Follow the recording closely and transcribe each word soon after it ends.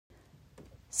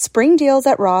Spring deals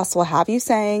at Ross will have you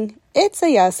saying, it's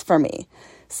a yes for me.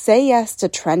 Say yes to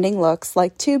trending looks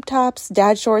like tube tops,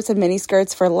 dad shorts, and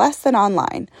miniskirts for less than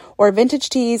online, or vintage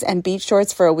tees and beach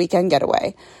shorts for a weekend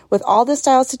getaway. With all the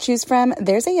styles to choose from,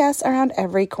 there's a yes around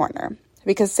every corner.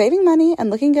 Because saving money and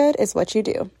looking good is what you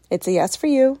do. It's a yes for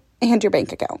you and your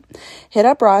bank account. Hit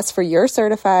up Ross for your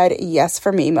certified yes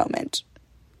for me moment.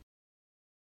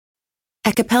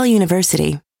 At Capella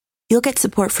University, you'll get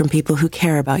support from people who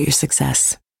care about your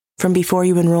success. From before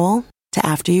you enroll to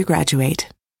after you graduate,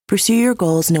 pursue your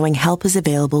goals knowing help is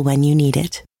available when you need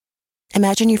it.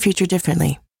 Imagine your future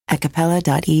differently at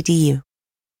capella.edu.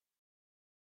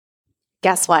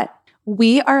 Guess what?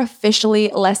 We are officially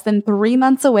less than 3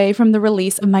 months away from the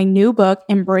release of my new book,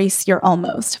 Embrace Your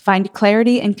Almost. Find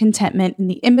clarity and contentment in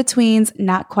the in-betweens,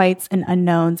 not-quites, and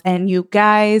unknowns. And you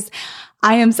guys,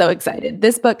 I am so excited.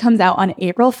 This book comes out on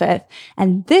April 5th,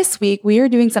 and this week we are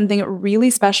doing something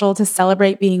really special to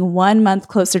celebrate being 1 month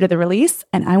closer to the release,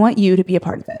 and I want you to be a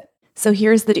part of it. So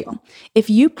here's the deal. If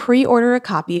you pre-order a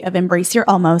copy of Embrace Your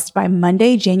Almost by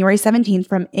Monday, January 17th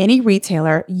from any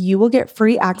retailer, you will get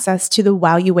free access to the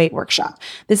While You Wait workshop.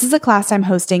 This is a class I'm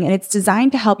hosting, and it's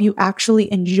designed to help you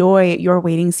actually enjoy your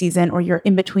waiting season or your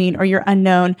in-between or your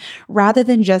unknown rather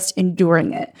than just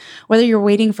enduring it. Whether you're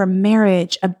waiting for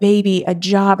marriage, a baby, a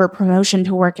job or promotion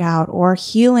to work out, or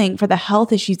healing for the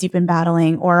health issues you've been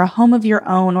battling, or a home of your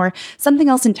own, or something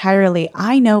else entirely,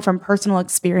 I know from personal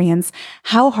experience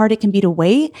how hard it can be to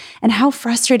wait and how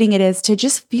frustrating it is to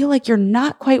just feel like you're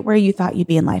not quite where you thought you'd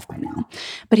be in life by now.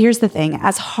 But here's the thing,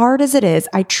 as hard as it is,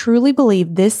 I truly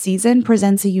believe this season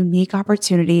presents a unique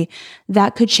opportunity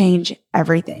that could change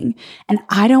everything. And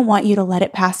I don't want you to let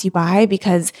it pass you by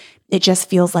because it just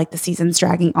feels like the season's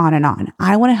dragging on and on.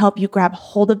 I want to help you grab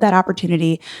hold of that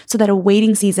opportunity so that a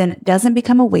waiting season doesn't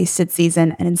become a wasted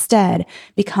season and instead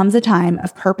becomes a time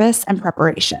of purpose and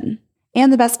preparation.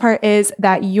 And the best part is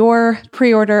that your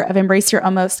pre-order of Embrace Your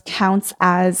Almost counts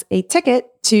as a ticket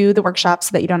to the workshop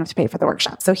so that you don't have to pay for the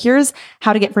workshop. So here's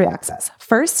how to get free access.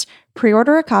 First,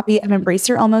 pre-order a copy of Embrace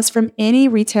Your Almost from any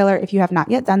retailer if you have not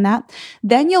yet done that.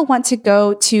 Then you'll want to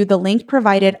go to the link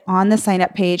provided on the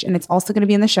sign-up page, and it's also going to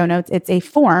be in the show notes. It's a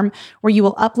form where you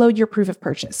will upload your proof of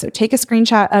purchase. So take a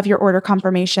screenshot of your order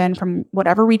confirmation from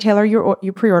whatever retailer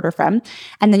you pre-order from,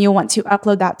 and then you'll want to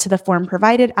upload that to the form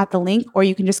provided at the link, or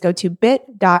you can just go to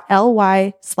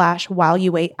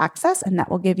bit.ly/whileyouwaitaccess, and that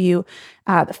will give you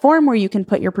the form where you can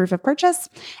put your proof of purchase.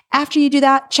 After you do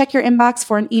that, check your inbox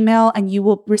for an email and you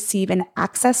will receive an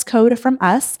access code from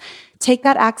us. Take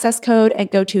that access code and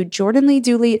go to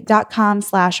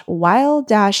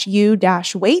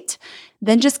jordanleedooley.com/while-you-wait.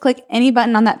 Then just click any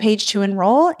button on that page to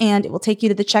enroll and it will take you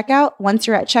to the checkout. Once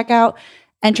you're at checkout,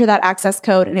 enter that access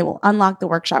code and it will unlock the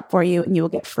workshop for you and you will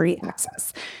get free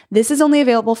access. This is only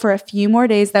available for a few more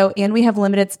days though, and we have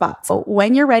limited spots. So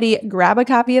when you're ready, grab a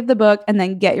copy of the book and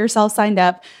then get yourself signed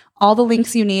up. All the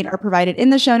links you need are provided in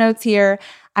the show notes here.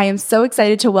 I am so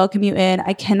excited to welcome you in.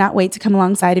 I cannot wait to come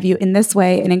alongside of you in this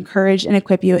way and encourage and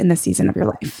equip you in this season of your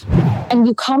life. And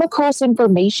you come across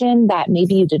information that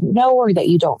maybe you didn't know or that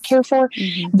you don't care for,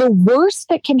 the worst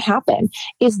that can happen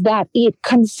is that it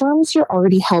confirms your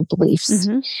already held beliefs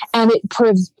and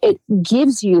it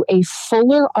gives you a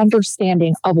fuller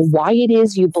understanding of why it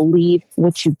is you believe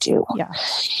what you do. Yeah.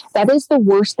 That is the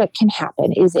worst that can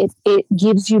happen, is it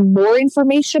gives you more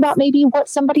information about maybe what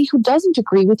somebody who doesn't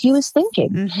agree with you is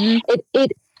thinking.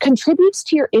 It contributes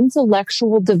to your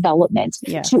intellectual development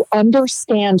to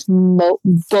understand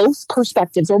both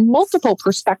perspectives or multiple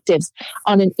perspectives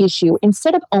on an issue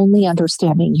instead of only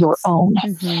understanding your own.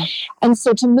 And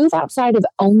so to move outside of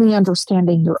only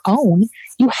understanding your own,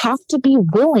 you have to be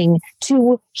willing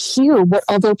to hear what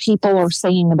other people are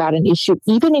saying about an issue,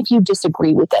 even if you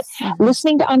disagree with it.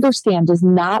 Listening to understand does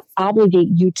not obligate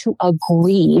you to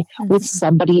agree with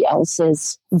somebody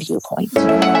else's viewpoint.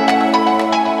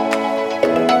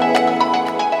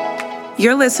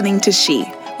 You're listening to She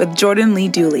with Jordan Lee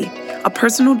Dooley, a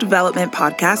personal development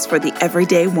podcast for the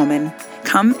everyday woman.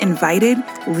 Come invited,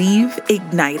 leave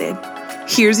ignited.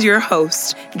 Here's your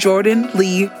host, Jordan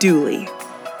Lee Dooley.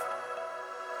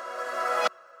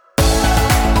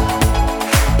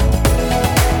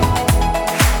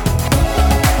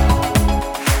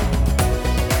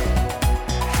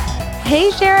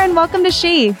 Hey, Sharon, welcome to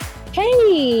She.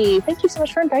 Hey, thank you so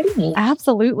much for inviting me.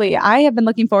 Absolutely. I have been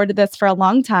looking forward to this for a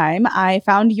long time. I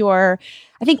found your,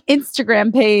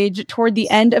 Instagram page toward the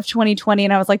end of 2020,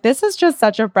 and I was like, this is just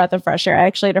such a breath of fresh air. I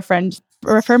actually had a friend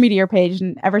refer me to your page.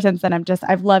 And ever since then,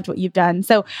 I've loved what you've done.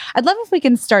 So I'd love if we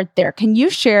can start there. Can you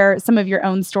share some of your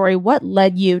own story? What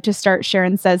led you to start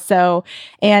Sharon Says So?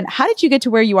 And how did you get to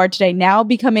where you are today, now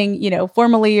becoming,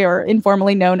 formally or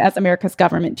informally known as America's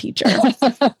government teacher?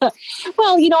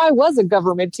 Well, I was a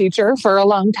government teacher for a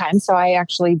long time, so I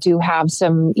actually do have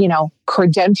some,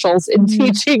 credentials in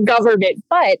teaching government.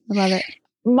 But I love it.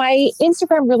 My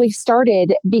Instagram really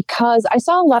started because I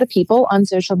saw a lot of people on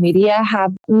social media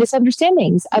have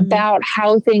misunderstandings about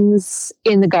how things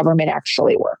in the government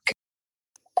actually work.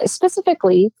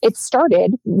 Specifically, it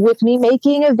started with me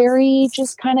making a very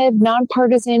just kind of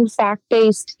nonpartisan,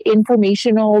 fact-based,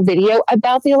 informational video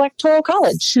about the Electoral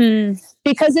College.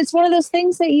 Because it's one of those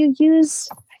things that you use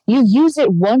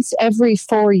it once every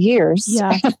 4 years.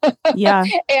 Yeah.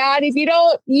 And if you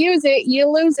don't use it, you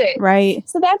lose it. Right.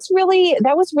 So that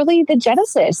was really the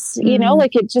genesis,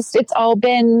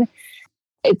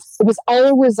 it was all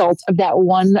a result of that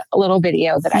one little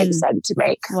video that I decided to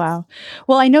make. Wow.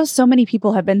 Well, I know so many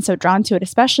people have been so drawn to it,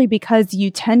 especially because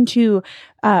you tend to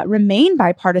remain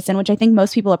bipartisan, which I think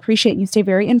most people appreciate. You stay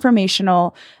very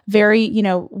informational, very,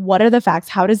 what are the facts?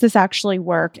 How does this actually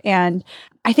work? And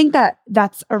I think that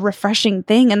that's a refreshing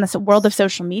thing in this world of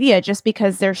social media, just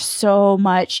because there's so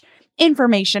much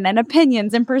information and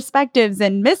opinions and perspectives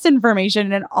and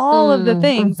misinformation and all of the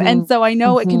things. And so I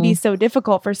know it can be so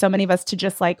difficult for so many of us to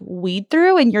just weed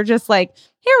through, and you're just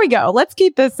here we go. Let's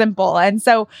keep this simple. And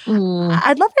so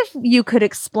I'd love if you could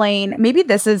explain, maybe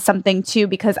this is something too,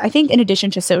 because I think in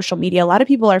addition to social media, a lot of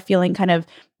people are feeling kind of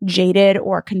jaded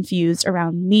or confused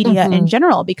around media in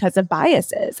general because of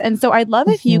biases. And so I'd love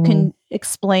if you can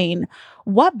explain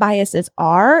what biases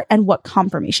are and what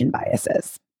confirmation bias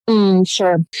is.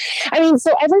 Sure. I mean,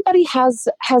 so everybody has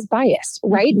bias,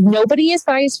 right? Nobody is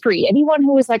bias free. Anyone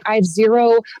who is I have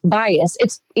zero bias,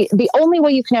 the only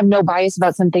way you can have no bias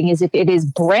about something is if it is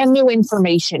brand new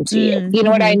information to you. You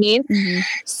know what I mean?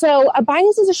 So a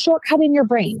bias is a shortcut in your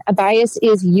brain. A bias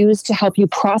is used to help you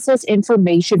process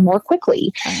information more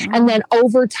quickly. And then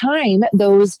over time,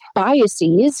 those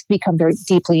biases become very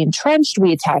deeply entrenched.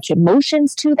 We attach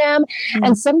emotions to them.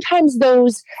 And sometimes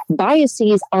those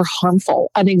biases are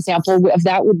harmful. An example of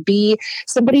that would be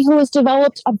somebody who has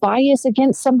developed a bias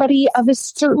against somebody of a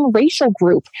certain racial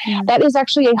group. That is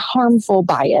actually a harmful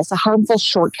bias, a harmful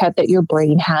shortcut that your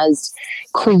brain has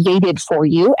created for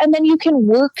you. And then you can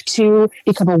work to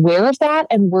become aware of that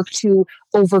and work to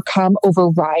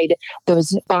override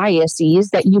those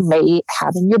biases that you may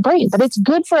have in your brain. But it's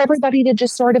good for everybody to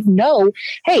just sort of know,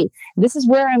 hey, this is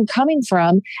where I'm coming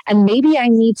from. And maybe I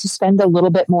need to spend a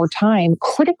little bit more time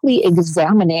critically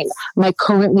examining my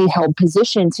currently held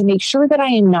position to make sure that I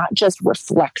am not just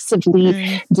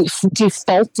reflexively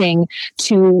defaulting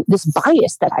to this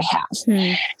bias that I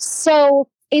have. So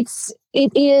it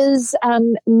is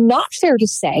not fair to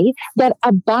say that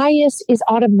a bias is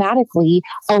automatically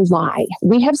a lie.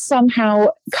 We have somehow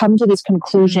come to this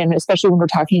conclusion, especially when we're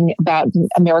talking about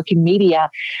American media,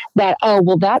 that,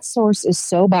 that source is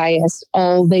so biased,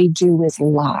 all they do is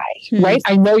lie, right?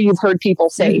 I know you've heard people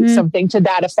say something to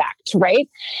that effect, right?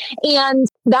 And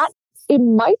that it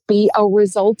might be a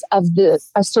result of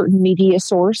a certain media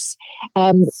source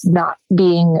not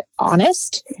being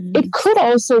honest. It could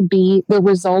also be the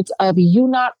result of you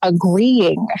not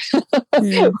agreeing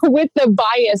with the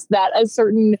bias that a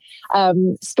certain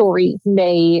story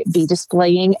may be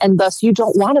displaying, and thus you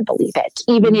don't want to believe it,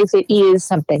 even if it is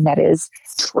something that is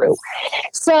true.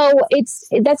 So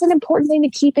that's an important thing to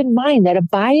keep in mind, that a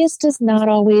bias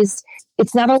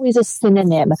it's not always a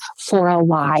synonym for a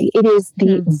lie. It is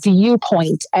the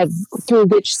viewpoint through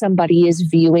which somebody is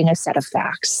viewing a set of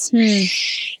facts.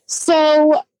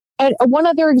 So one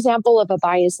other example of a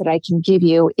bias that I can give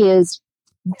you is,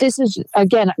 this is,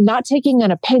 again, not taking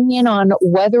an opinion on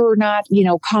whether or not,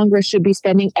 Congress should be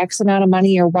spending X amount of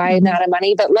money or Y amount of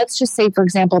money. But let's just say, for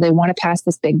example, they want to pass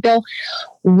this big bill.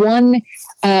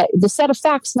 The set of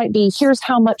facts might be, here's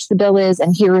how much the bill is,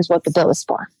 and here is what the bill is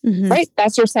for, right?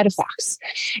 That's your set of facts.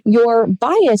 Your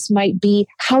bias might be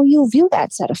how you view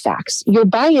that set of facts. Your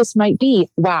bias might be,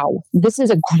 wow, this is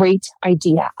a great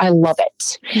idea. I love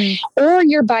it. Or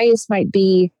your bias might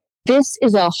be, this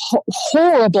is a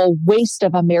horrible waste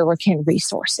of American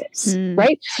resources,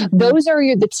 right? Those are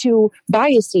the two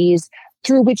biases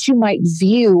through which you might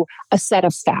view a set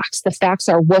of facts. The facts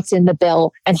are what's in the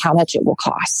bill and how much it will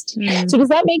cost. So does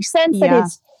that make sense? Yeah. That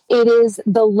it is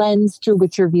the lens through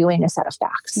which you're viewing a set of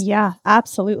facts. Yeah,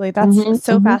 absolutely. That's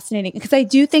so fascinating, because I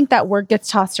do think that word gets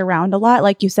tossed around a lot,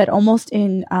 like you said, almost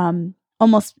in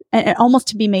almost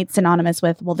to be made synonymous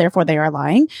with, well, therefore they are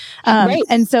lying. Right.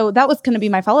 And so that was going to be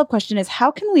my follow-up question is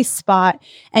how can we spot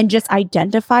and just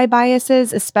identify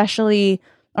biases, especially,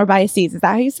 or biases? Is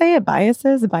that how you say it?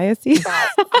 Biases?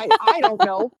 I don't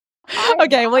know.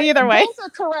 Okay, well, either way, both are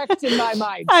correct in my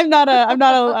mind. I'm not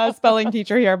a spelling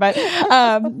teacher here, but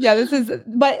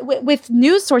but with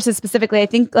news sources specifically, I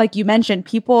think like you mentioned,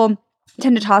 people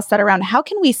tend to toss that around. How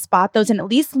can we spot those and at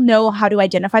least know how to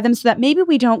identify them so that maybe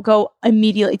we don't go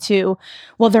immediately to,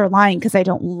 well, they're lying because I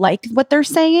don't like what they're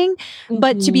saying,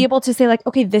 but to be able to say like,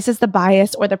 okay, this is the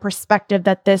bias or the perspective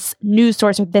that this news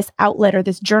source or this outlet or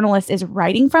this journalist is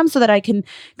writing from so that I can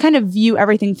kind of view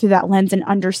everything through that lens and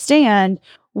understand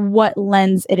what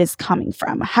lens it is coming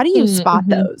from. How do you spot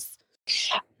those?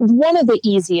 One of the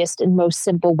easiest and most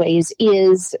simple ways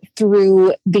is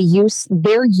through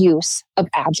their use of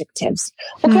adjectives.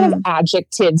 What kind of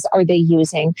adjectives are they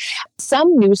using?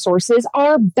 Some news sources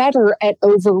are better at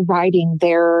overriding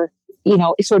their,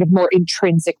 sort of more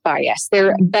intrinsic bias.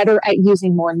 They're better at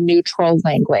using more neutral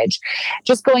language.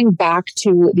 Just going back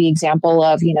to the example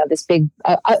of, this big,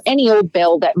 any old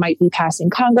bill that might be passing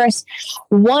Congress,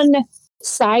 one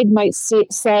side might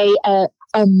say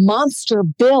a monster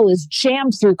bill is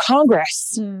jammed through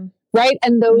Congress, right?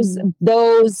 And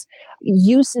those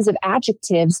uses of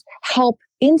adjectives help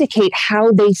indicate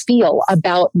how they feel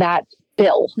about that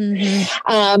bill.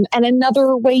 And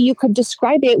another way you could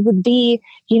describe it would be,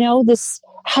 this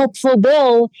helpful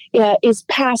bill is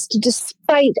passed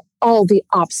despite all the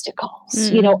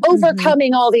obstacles,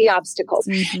 overcoming all the obstacles.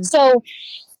 So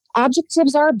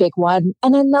adjectives are a big one.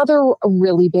 And another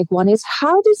really big one is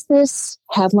how does this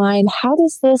headline, how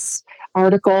does this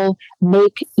article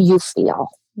make you feel?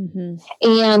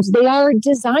 And they are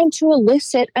designed to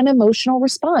elicit an emotional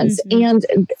response. And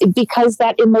because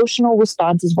that emotional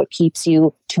response is what keeps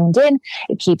you tuned in,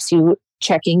 it keeps you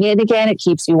checking in again, it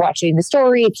keeps you watching the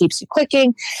story, it keeps you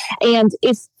clicking. And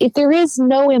if there is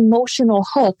no emotional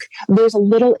hook, there's a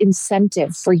little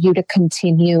incentive for you to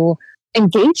continue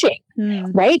engaging,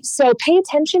 right? So pay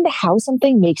attention to how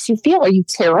something makes you feel. Are you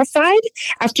terrified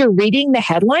after reading the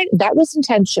headline? That was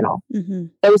intentional.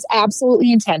 That was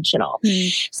absolutely intentional.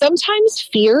 Sometimes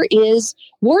fear is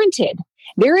warranted.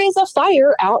 There is a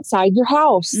fire outside your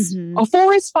house. A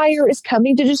forest fire is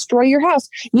coming to destroy your house.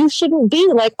 You shouldn't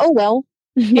be like, oh, well,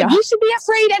 you should be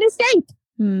afraid and escape.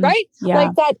 Right?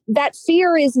 Like that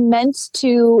fear is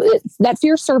that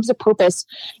fear serves a purpose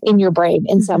in your brain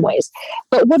in some ways.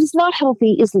 But what is not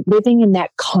healthy is living in that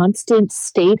constant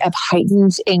state of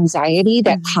heightened anxiety,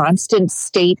 that constant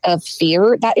state of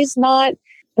fear. That's not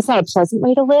a pleasant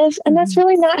way to live. And that's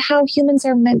really not how humans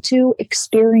are meant to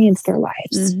experience their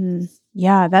lives.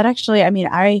 Yeah, that actually,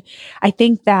 I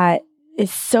think that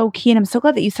is so key. And I'm so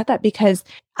glad that you said that because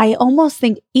I almost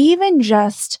think even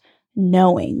just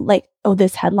knowing like, oh,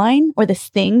 this headline or this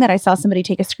thing that I saw somebody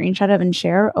take a screenshot of and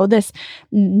share, oh, this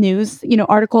news,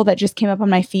 article that just came up on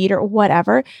my feed or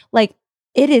whatever, like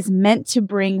it is meant to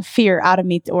bring fear out of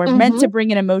me or meant to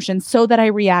bring an emotion so that I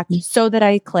react, so that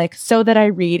I click, so that I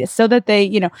read, so that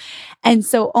they, and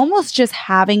so almost just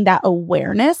having that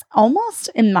awareness, almost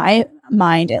in my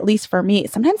mind, at least for me,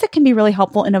 sometimes it can be really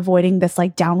helpful in avoiding this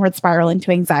like downward spiral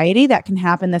into anxiety that can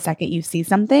happen the second you see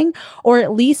something, or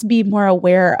at least be more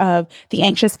aware of the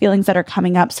anxious feelings that are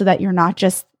coming up so that you're not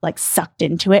just like sucked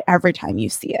into it every time you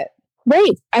see it.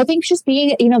 Right. I think just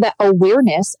being, that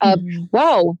awareness of,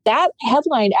 wow, that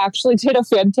headline actually did a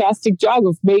fantastic job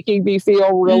of making me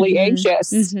feel really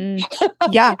anxious.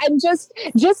 Yeah. And just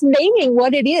naming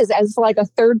what it is as like a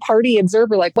third party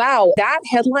observer, like, wow, that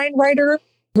headline writer,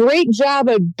 great job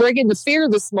of bringing the fear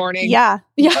this morning. Yeah.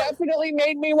 Definitely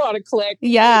made me want to click.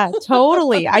 Yeah,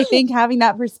 totally. I think having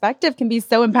that perspective can be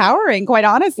so empowering, quite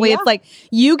honestly. It's like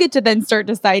you get to then start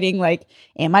deciding like,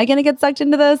 am I going to get sucked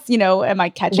into this? Am I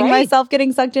catching myself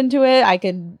getting sucked into it? I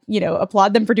could,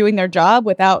 applaud them for doing their job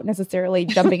without necessarily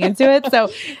jumping into it. So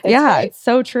it's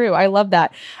so true. I love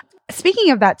that.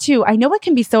 Speaking of that too, I know it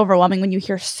can be so overwhelming when you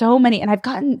hear so many, and I've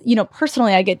gotten,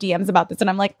 personally, I get DMs about this and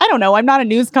I'm like, I don't know, I'm not a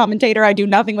news commentator. I do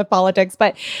nothing with politics,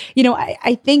 but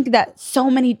I think that so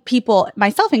many people,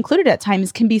 myself included at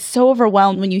times, can be so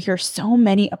overwhelmed when you hear so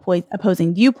many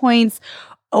opposing viewpoints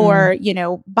or,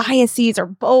 biases or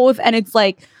both. And it's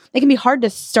like, it can be hard to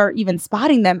start even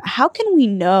spotting them. How can we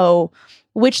know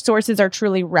which sources are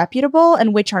truly reputable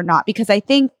and which are not? Because I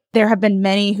think there have been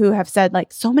many who have said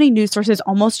like so many news sources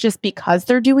almost just because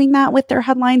they're doing that with their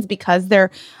headlines, because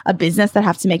they're a business that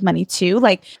have to make money too.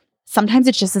 Like sometimes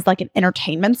it's just as like an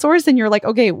entertainment source and you're like,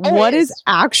 okay, what is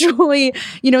actually,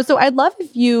 so I'd love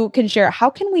if you can share, how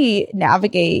can we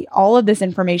navigate all of this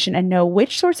information and know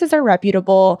which sources are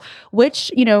reputable, which,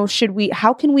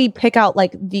 how can we pick out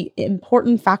like the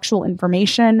important factual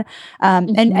information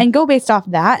and go based off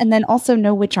that, and then also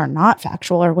know which are not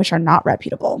factual or which are not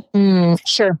reputable?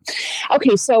 Sure.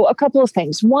 Okay. So a couple of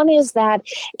things. One is that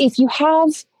if you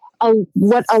have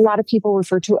what a lot of people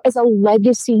refer to as a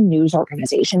legacy news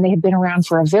organization, they have been around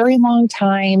for a very long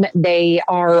time. They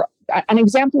are, an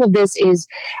example of this is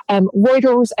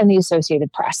Reuters and the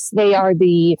Associated Press. They are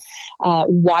the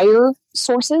wire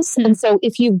sources. And so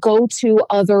if you go to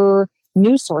other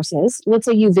news sources, let's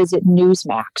say you visit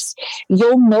Newsmax,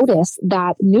 you'll notice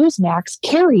that Newsmax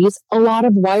carries a lot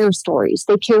of wire stories.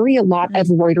 They carry a lot of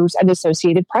Reuters and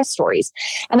Associated Press stories.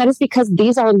 And that is because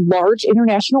these are large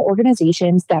international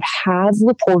organizations that have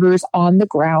reporters on the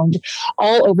ground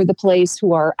all over the place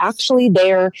who are actually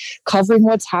there covering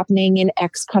what's happening in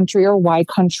X country or Y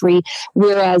country.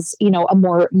 Whereas, a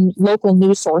more local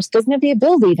news source doesn't have the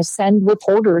ability to send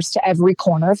reporters to every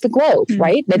corner of the globe,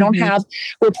 right? They don't have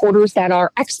reporters that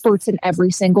are experts in every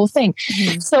single thing.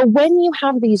 So when you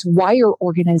have these wire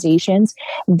organizations,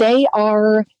 they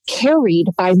are carried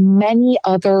by many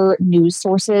other news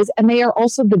sources, and they are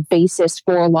also the basis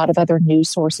for a lot of other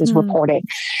news sources reporting.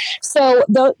 So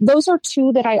those are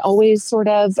two that I always sort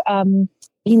of,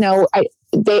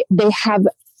 they have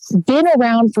been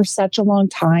around for such a long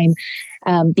time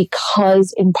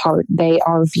because in part they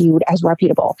are viewed as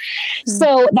reputable.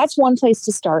 So that's one place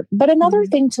to start. But another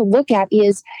thing to look at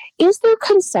is there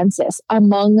consensus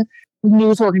among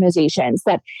news organizations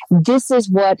that this is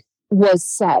what was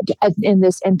said in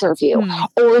this interview,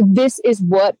 or this is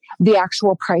what the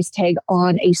actual price tag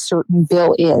on a certain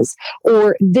bill is,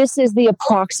 or this is the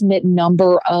approximate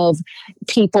number of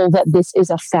people that this is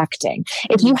affecting.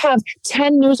 If you have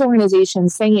 10 news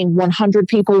organizations saying 100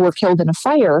 people were killed in a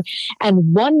fire,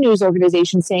 and one news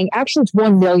organization saying actually it's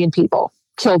 1 million people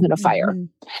killed in a fire.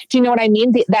 Do you know what I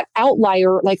mean? That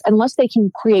outlier, like, unless they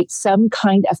can create some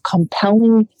kind of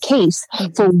compelling case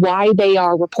for why they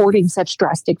are reporting such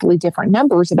drastically different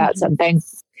numbers about something,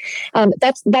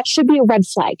 that should be a red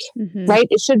flag, right?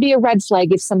 It should be a red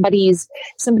flag if somebody's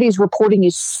reporting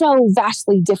is so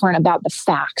vastly different about the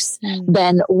facts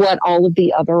than what all of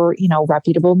the other,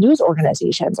 reputable news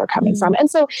organizations are coming from.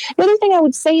 And so the other thing I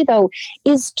would say, though,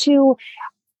 is to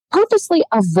purposely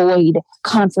avoid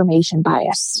confirmation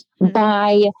bias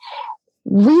by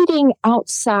reading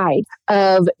outside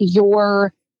of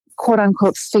your quote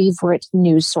unquote favorite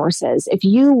news sources. If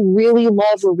you really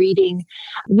love reading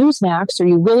Newsmax, or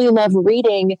you really love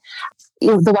reading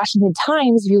the Washington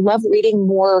Times, if you love reading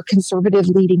more conservative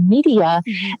leading media,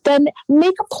 then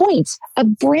make a point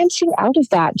of branching out of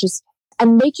that,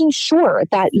 and making sure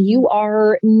that you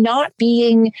are not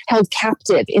being held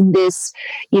captive in this,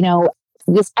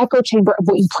 this echo chamber of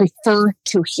what you prefer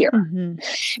to hear.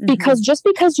 Because just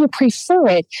because you prefer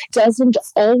it doesn't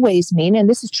always mean, and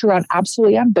this is true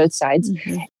absolutely on both sides,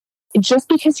 just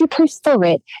because you prefer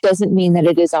it doesn't mean that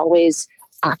it is always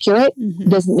accurate,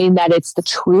 doesn't mean that it's the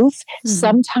truth.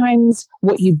 Sometimes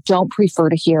what you don't prefer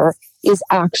to hear is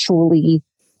actually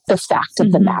the fact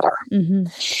of the matter.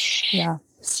 Yeah.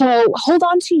 So hold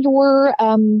on to your,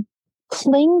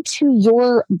 cling to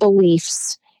your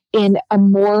beliefs in a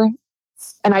more,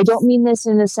 and I don't mean this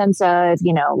in the sense of,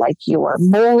 like your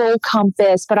moral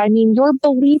compass, but I mean your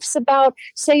beliefs about,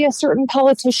 say, a certain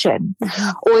politician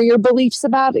or your beliefs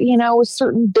about, a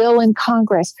certain bill in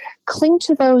Congress. Cling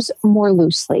to those more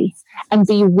loosely and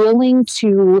be willing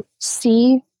to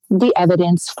see the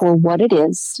evidence for what it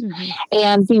is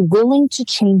and be willing to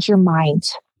change your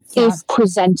mind if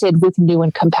presented with new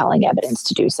and compelling evidence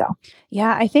to do so.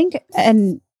 Yeah, I think,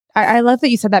 and I love that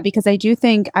you said that, because I do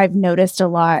think I've noticed a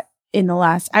lot in the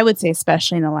last, I would say,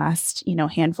 especially in the last,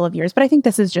 handful of years, but I think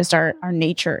this is just our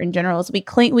nature in general, is we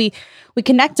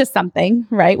connect to something,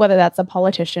 right? Whether that's a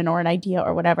politician or an idea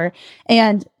or whatever.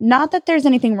 And not that there's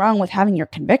anything wrong with having your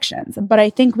convictions, but I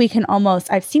think we can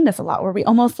I've seen this a lot, where we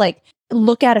almost like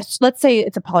look at it, let's say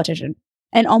it's a politician,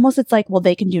 and almost it's like, well,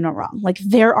 they can do no wrong. Like,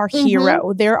 they're our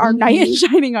hero. They're our knight in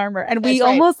shining armor. And we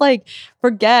almost like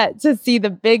forget to see the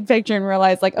big picture and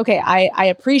realize, like, okay, I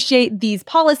appreciate these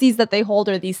policies that they hold,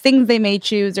 or these things they may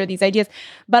choose, or these ideas,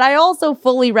 but I also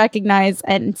fully recognize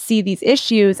and see these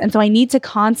issues. And so I need to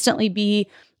constantly be,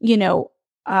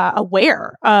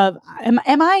 aware of, am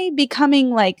I becoming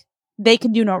like they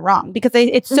can do no wrong, because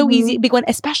it's so easy,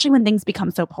 especially when things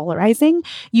become so polarizing,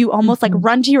 you almost like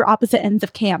run to your opposite ends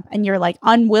of camp, and you're like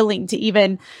unwilling to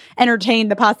even entertain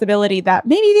the possibility that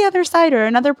maybe the other side or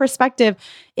another perspective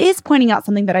is pointing out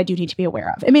something that I do need to be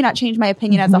aware of. It may not change my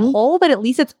opinion as a whole, but at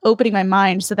least it's opening my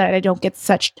mind so that I don't get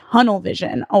such tunnel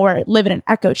vision or live in an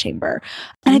echo chamber.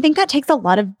 And I think that takes a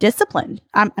lot of discipline.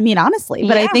 I mean, honestly,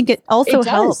 but I think it also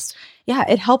helps. Yeah,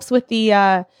 it helps with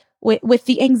the with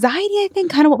the anxiety, I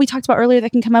think, kind of what we talked about earlier,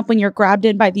 that can come up when you're grabbed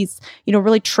in by these,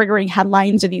 really triggering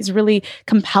headlines or these really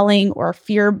compelling or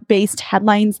fear-based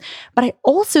headlines. But I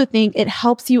also think it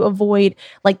helps you avoid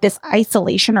like this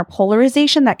isolation or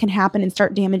polarization that can happen and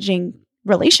start damaging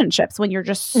relationships when you're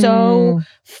just so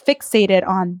fixated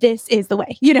on this is the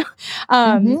way, and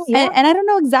I don't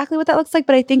know exactly what that looks like,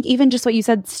 but I think even just what you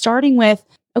said, starting with,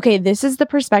 okay, this is the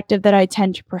perspective that I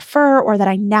tend to prefer, or that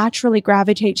I naturally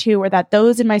gravitate to, or that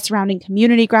those in my surrounding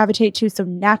community gravitate to. So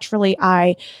naturally,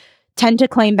 I tend to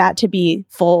claim that to be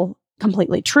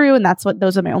completely true. And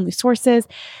those are my only sources.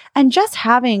 And just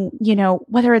having,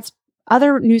 whether it's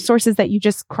other news sources that you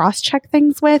just cross-check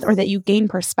things with, or that you gain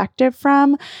perspective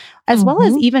from, as well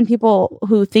as even people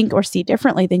who think or see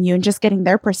differently than you, and just getting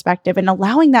their perspective and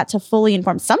allowing that to fully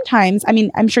inform. Sometimes, I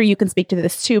mean, I'm sure you can speak to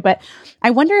this too, but I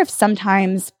wonder if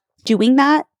sometimes doing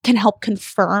that can help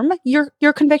confirm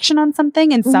your conviction on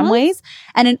something in some ways,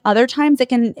 and in other times it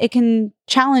can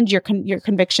challenge your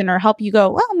conviction, or help you go,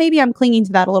 well, maybe I'm clinging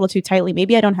to that a little too tightly.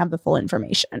 Maybe I don't have the full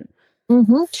information.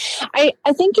 I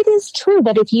think it is true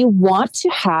that if you want to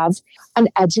have an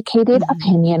educated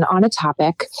opinion on a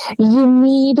topic, you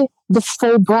need the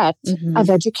full breadth of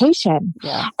education.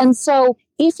 Yeah. And so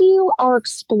if you are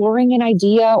exploring an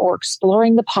idea or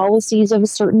exploring the policies of a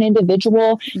certain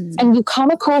individual, and you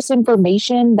come across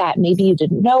information that maybe you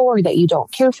didn't know or that you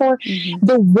don't care for,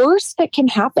 the worst that can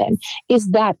happen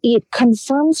is that it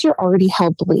confirms your already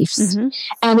held beliefs,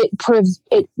 and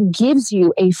it gives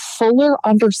you a fuller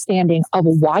understanding of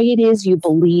why it is you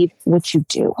believe what you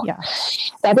do. Yeah.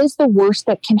 That is the worst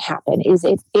that can happen, is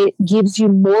it gives you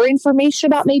more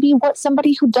information about maybe what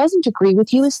somebody who doesn't agree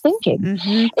with you is thinking.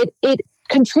 It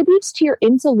contributes to your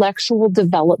intellectual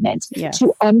development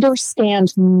to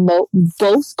understand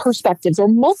both perspectives or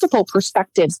multiple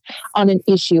perspectives on an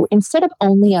issue, instead of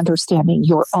only understanding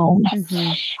your own.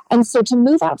 And so to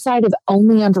move outside of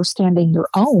only understanding your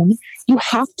own, you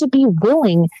have to be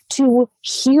willing to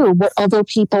hear what other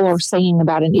people are saying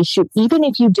about an issue, even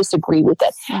if you disagree with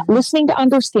it. Listening to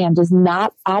understand does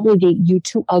not obligate you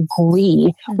to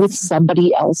agree with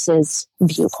somebody else's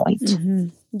viewpoint.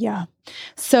 Yeah.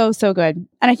 So good.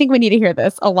 And I think we need to hear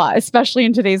this a lot, especially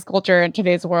in today's culture and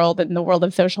today's world and the world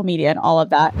of social media and all of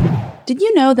that. Did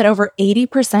you know that over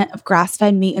 80% of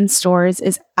grass-fed meat in stores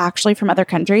is actually from other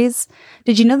countries?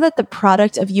 Did you know that the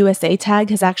product of USA tag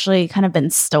has actually kind of been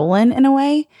stolen in a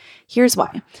way? Here's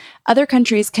why. Other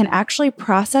countries can actually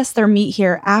process their meat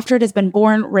here after it has been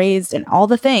born, raised, and all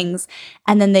the things,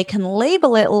 and then they can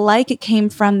label it like it came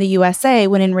from the USA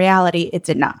when in reality it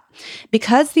did not.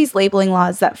 Because these labeling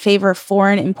laws that favor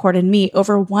foreign imported meat,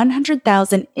 over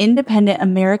 100,000 independent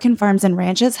American farms and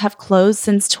ranches have closed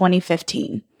since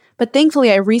 2015. But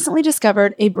thankfully, I recently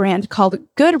discovered a brand called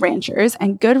Good Ranchers,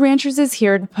 and Good Ranchers is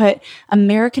here to put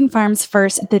American farms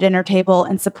first at the dinner table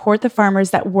and support the farmers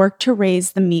that work to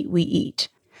raise the meat we eat.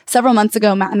 Several months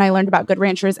ago, Matt and I learned about Good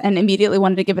Ranchers and immediately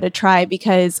wanted to give it a try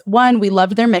because, one, we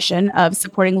loved their mission of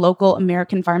supporting local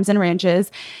American farms and ranches,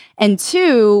 and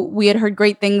two, we had heard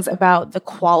great things about the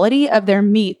quality of their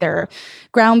meat, their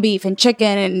ground beef and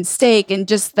chicken and steak, and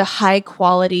just the high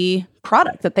quality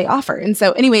product that they offer. And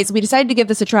so anyways, we decided to give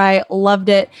this a try, loved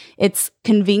it. It's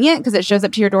convenient because it shows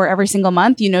up to your door every single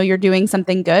month. You know you're doing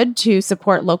something good to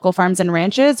support local farms and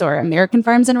ranches or American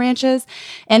farms and ranches.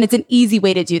 And it's an easy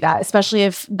way to do that, especially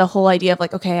if the whole idea of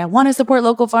like, okay, I want to support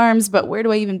local farms, but where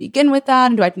do I even begin with that?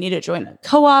 And do I need to join a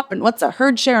co-op? And what's a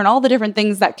herd share? And all the different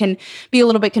things that can be a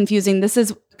little bit confusing. This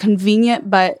is convenient,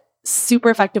 but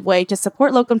super effective way to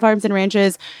support local farms and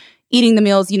ranches, eating the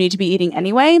meals you need to be eating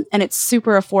anyway. And it's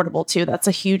super affordable too. That's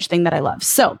a huge thing that I love.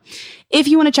 So if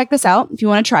you want to check this out, if you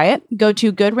want to try it, go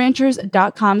to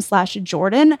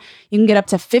goodranchers.com/Jordan. You can get up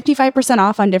to 55%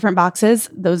 off on different boxes.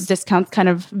 Those discounts kind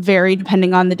of vary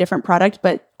depending on the different product,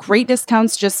 but great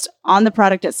discounts just on the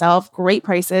product itself, great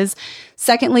prices.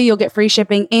 Secondly, you'll get free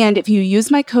shipping. And if you use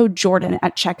my code Jordan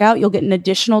at checkout, you'll get an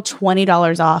additional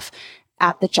 $20 off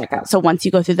at the checkout. So once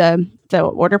you go through the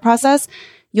order process,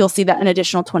 you'll see that an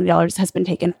additional $20 has been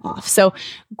taken off. So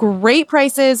great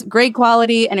prices, great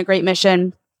quality, and a great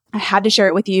mission. I had to share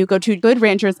it with you. Go to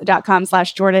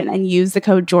goodranchers.com/Jordan and use the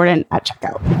code Jordan at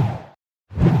checkout.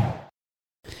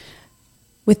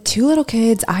 With 2 little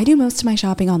kids, I do most of my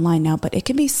shopping online now, but it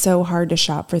can be so hard to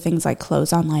shop for things like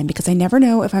clothes online because I never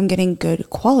know if I'm getting good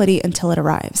quality until it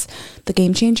arrives. The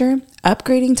game changer?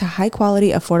 Upgrading to high quality,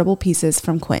 affordable pieces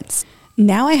from Quince.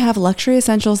 Now I have luxury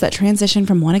essentials that transition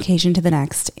from one occasion to the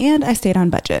next, and I stayed on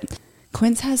budget.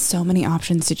 Quince has so many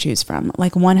options to choose from,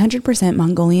 like 100%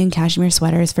 Mongolian cashmere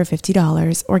sweaters for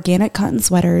 $50, organic cotton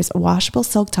sweaters, washable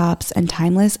silk tops, and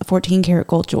timeless 14-karat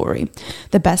gold jewelry.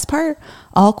 The best part?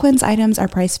 All Quince items are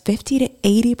priced 50 to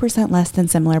 80% less than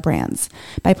similar brands.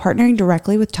 By partnering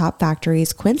directly with top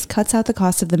factories, Quince cuts out the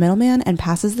cost of the middleman and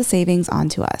passes the savings on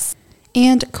to us.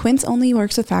 And Quince only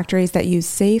works with factories that use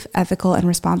safe, ethical, and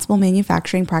responsible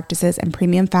manufacturing practices and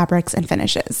premium fabrics and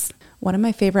finishes. One of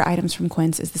my favorite items from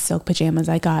Quince is the silk pajamas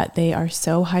I got. They are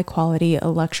so high quality,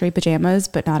 luxury pajamas,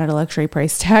 but not at a luxury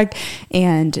price tag.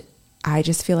 And I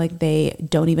just feel like they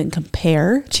don't even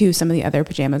compare to some of the other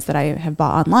pajamas that I have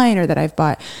bought online or that I've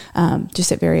bought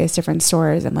just at various different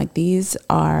stores. I'm like, these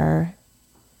are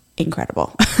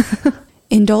incredible.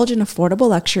 Indulge in affordable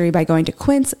luxury by going to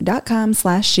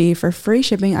quince.com/she for free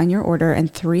shipping on your order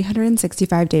and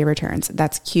 365-day returns.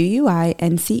 That's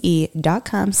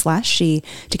QUINCE.com/she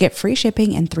to get free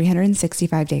shipping and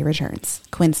 365-day returns.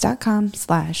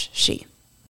 Quince.com/she.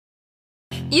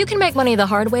 You can make money the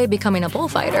hard way becoming a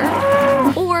bullfighter,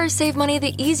 or save money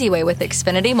the easy way with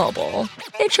Xfinity Mobile.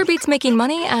 It sure beats making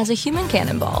money as a human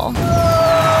cannonball.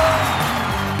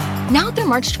 Now through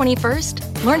March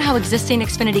 21st, learn how existing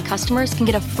Xfinity customers can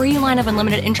get a free line of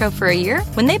unlimited intro for a year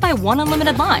when they buy one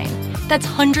unlimited line. That's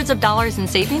hundreds of dollars in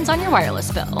savings on your wireless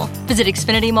bill. Visit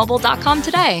XfinityMobile.com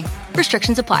today.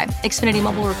 Restrictions apply. Xfinity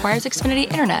Mobile requires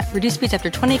Xfinity Internet. Reduced speeds after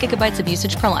 20 gigabytes of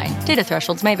usage per line. Data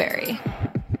thresholds may vary.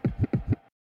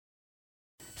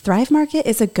 Thrive Market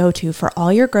is a go-to for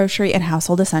all your grocery and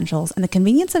household essentials, and the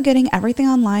convenience of getting everything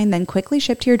online then quickly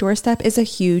shipped to your doorstep is a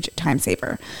huge time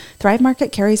saver. Thrive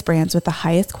Market carries brands with the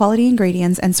highest quality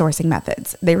ingredients and sourcing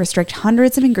methods. They restrict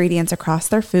hundreds of ingredients across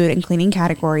their food and cleaning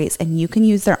categories, and you can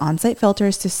use their on-site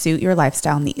filters to suit your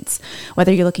lifestyle needs.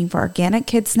 Whether you're looking for organic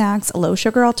kid snacks,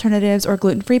 low-sugar alternatives, or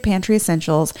gluten-free pantry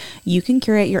essentials, you can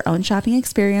curate your own shopping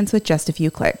experience with just a few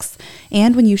clicks.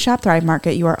 And when you shop Thrive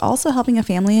Market, you are also helping a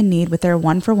family in need with their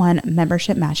one-for-one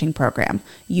membership matching program.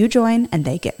 You join and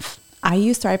they give. I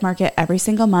use Thrive Market every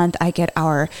single month. I get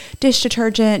our dish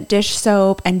detergent, dish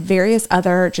soap, and various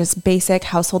other just basic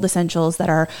household essentials that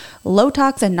are low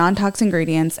tox and non-tox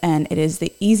ingredients, and it is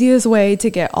the easiest way to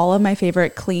get all of my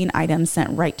favorite clean items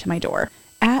sent right to my door.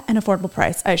 At an affordable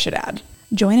price, I should add.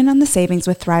 Join in on the savings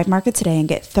with Thrive Market today and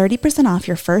get 30% off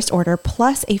your first order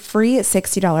plus a free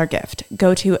 $60 gift.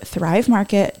 Go to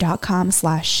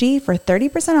thrivemarket.com/she for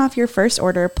 30% off your first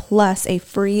order plus a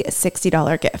free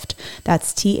 $60 gift.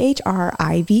 That's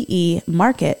THRIVE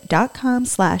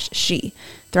market.com/she.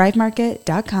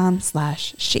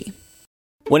 thrivemarket.com/she.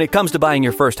 When it comes to buying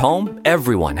your first home,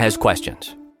 everyone has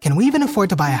questions. Can we even afford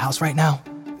to buy a house right now?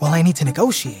 Well, I need to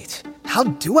negotiate. How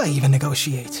do I even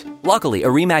negotiate? Luckily, a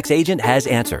RE/MAX agent has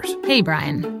answers. Hey,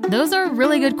 Brian, those are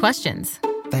really good questions.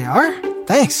 They are?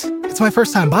 Thanks. It's my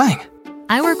first time buying.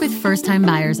 I work with first-time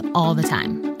buyers all the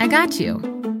time. I got you.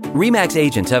 RE/MAX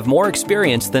agents have more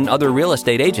experience than other real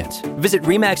estate agents. Visit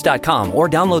RE/MAX.com or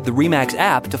download the RE/MAX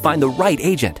app to find the right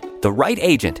agent. The right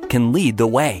agent can lead the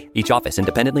way. Each office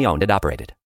independently owned and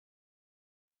operated.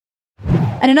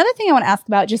 And another thing I want to ask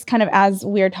about, just kind of as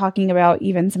we're talking about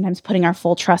even sometimes putting our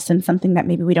full trust in something that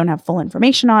maybe we don't have full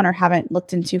information on or haven't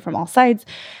looked into from all sides,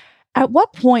 at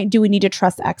what point do we need to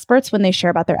trust experts when they share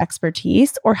about their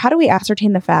expertise? Or how do we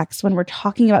ascertain the facts when we're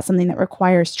talking about something that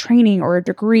requires training or a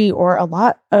degree or a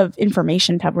lot of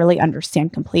information to really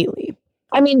understand completely?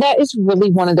 I mean, that is really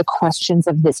one of the questions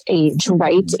of this age,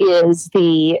 right? Is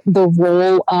the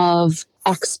role of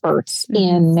experts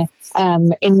in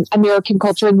American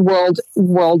culture and world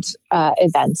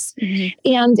events.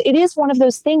 And it is one of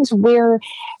those things where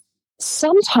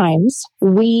sometimes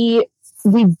we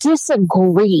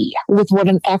disagree with what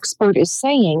an expert is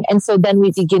saying. And so then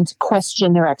we begin to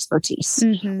question their expertise,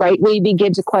 right? We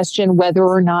begin to question whether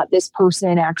or not this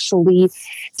person actually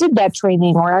did that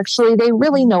training or actually they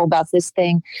really know about this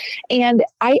thing. And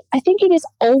I think it is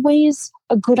always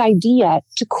a good idea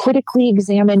to critically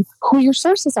examine who your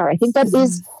sources are. I think that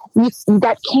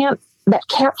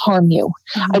can't harm you.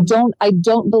 I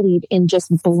don't believe in just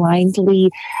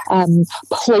blindly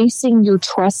placing your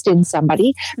trust in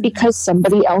somebody because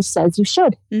somebody else says you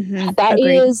should. That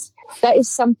is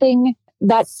something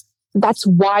that that's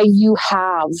why you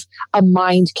have a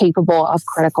mind capable of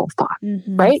critical thought,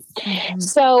 right?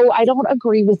 So I don't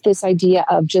agree with this idea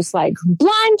of just like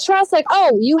blind trust, like,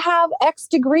 oh, you have X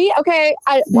degree. Okay,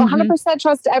 I 100%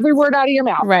 trust every word out of your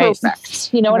mouth. Right.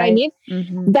 Perfect. You know what I mean?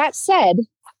 That said,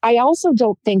 I also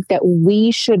don't think that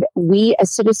we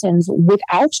as citizens,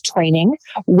 without training,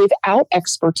 without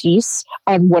expertise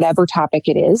on whatever topic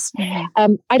it is,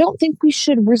 I don't think we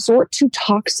should resort to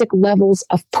toxic levels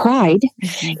of pride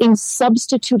in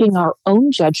substituting our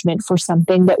own judgment for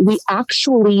something that we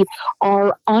actually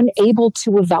are unable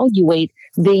to evaluate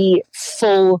the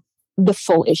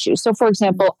full issue. So for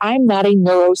example, I'm not a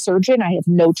neurosurgeon. I have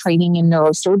no training in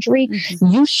neurosurgery.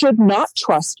 You should not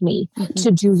trust me to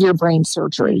do your brain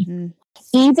surgery.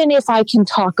 Even if I can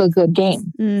talk a good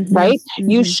game, right?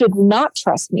 You should not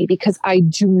trust me because I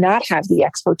do not have the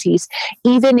expertise,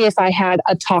 even if I had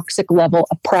a toxic level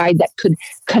of pride that could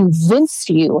convince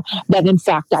you that in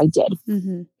fact I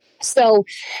did. So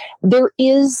there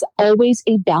is always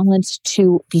a balance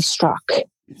to be struck.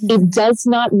 It does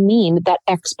not mean that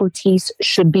expertise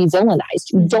should be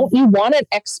villainized. Don't you want an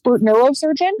expert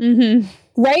neurosurgeon?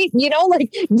 Right? You know,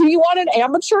 like, do you want an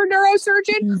amateur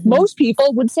neurosurgeon? Most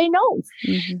people would say no.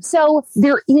 So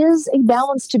there is a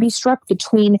balance to be struck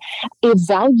between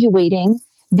evaluating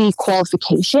the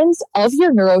qualifications of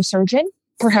your neurosurgeon,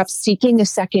 perhaps seeking a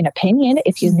second opinion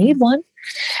if you need one,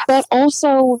 but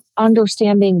also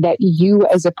understanding that you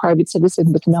as a private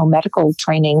citizen with no medical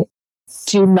training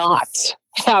do not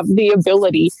have the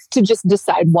ability to just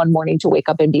decide one morning to wake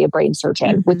up and be a brain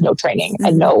surgeon with no training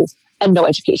and no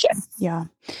education. Yeah.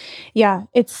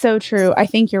 It's so true. I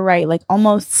think you're right. Like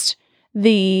almost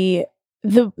I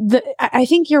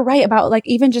think you're right about like,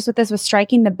 even just with this, with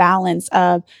striking the balance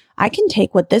of, I can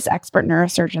take what this expert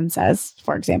neurosurgeon says,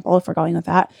 for example, if we're going with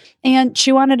that, and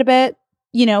chew on it a bit,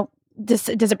 you know, does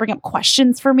it bring up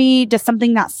questions for me? Does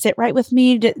something not sit right with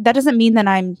me? That doesn't mean that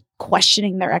I'm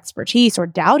questioning their expertise or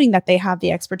doubting that they have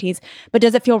the expertise, but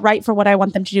does it feel right for what I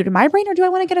want them to do to my brain? Or do I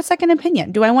want to get a second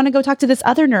opinion? Do I want to go talk to this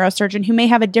other neurosurgeon who may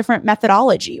have a different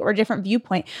methodology or a different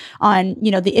viewpoint on,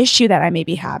 you know, the issue that I may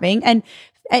be having, and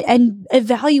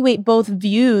evaluate both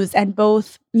views and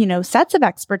both, you know, sets of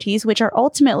expertise, which are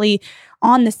ultimately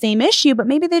on the same issue, but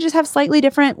maybe they just have slightly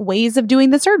different ways of doing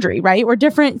the surgery, right? Or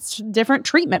different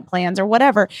treatment plans or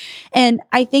whatever. And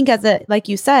I think like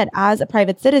you said, as a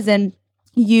private citizen,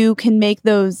 you can make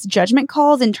those judgment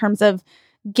calls in terms of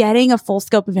getting a full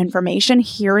scope of information,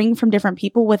 hearing from different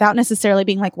people without necessarily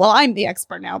being like, well, I'm the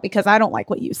expert now because I don't like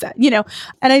what you said, you know?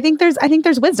 And I think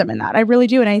there's wisdom in that. I really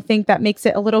do. And I think that makes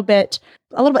it a little bit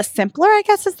simpler, I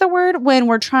guess is the word, when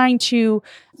we're trying to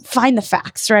find the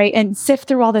facts, right? And sift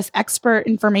through all this expert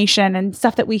information and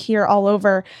stuff that we hear all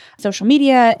over social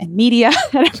media and media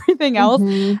and everything else,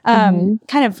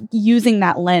 kind of using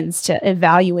that lens to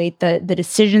evaluate the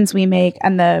decisions we make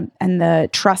and the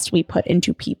trust we put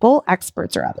into people,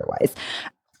 experts or otherwise.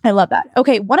 I love that.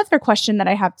 Okay. One other question that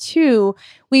I have too,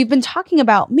 we've been talking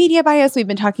about media bias. We've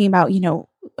been talking about, you know,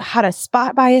 how to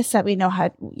spot bias, that we know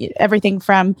how everything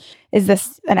from, is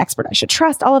this an expert I should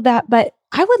trust, all of that. But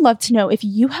I would love to know if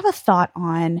you have a thought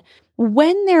on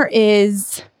when there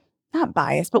is not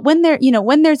bias, but when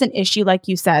there's an issue, like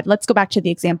you said. Let's go back to the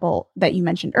example that you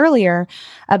mentioned earlier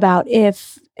about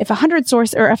if 100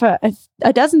 sources, or if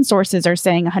a dozen sources are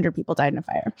saying 100 people died in a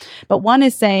fire, but one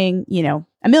is saying, you know,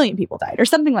 1 million people died or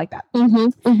something like that.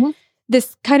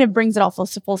 This kind of brings it all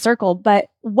full circle. But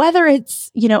whether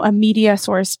it's, you know, a media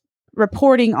source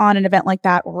reporting on an event like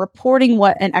that, or reporting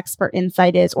what an expert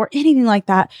insight is, or anything like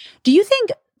that, do you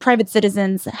think private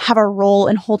citizens have a role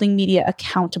in holding media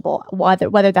accountable,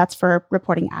 whether that's for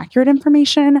reporting accurate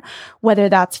information, whether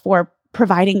that's for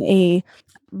providing a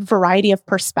variety of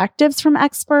perspectives from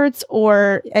experts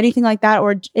or anything like that?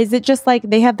 Or is it just like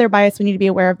they have their bias, we need to be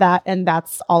aware of that, and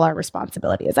that's all our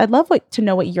responsibility is? I'd love to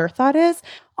know what your thought is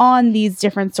on these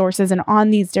different sources and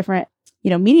on these different, you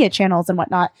know, media channels and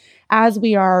whatnot, as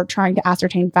we are trying to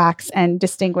ascertain facts and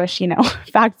distinguish, you know,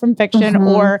 fact from fiction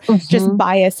or just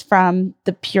bias from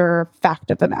the pure fact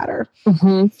of the matter.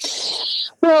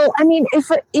 Well, I mean,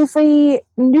 if a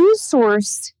news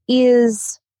source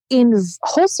is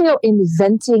wholesale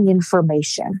inventing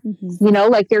information, you know,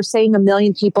 like they're saying 1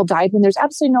 million people died when there's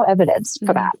absolutely no evidence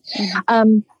for that.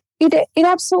 It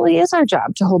absolutely is our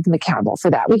job to hold them accountable for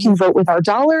that. We can vote with our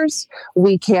dollars.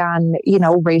 We can, you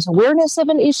know, raise awareness of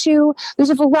an issue.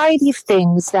 There's a variety of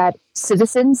things that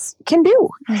citizens can do.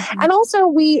 And also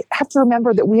we have to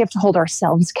remember that we have to hold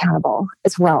ourselves accountable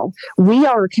as well. We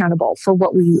are accountable for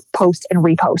what we post and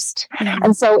repost.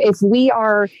 And so if we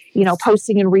are, you know,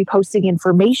 posting and reposting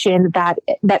information that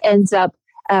ends up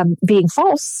being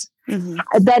false,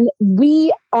 then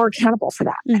we are accountable for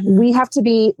that. We have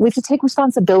to take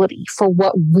responsibility for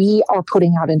what we are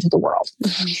putting out into the world.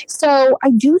 So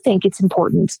I do think it's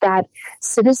important that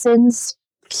citizens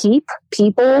keep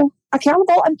people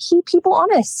accountable and keep people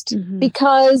honest,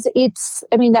 because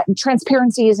that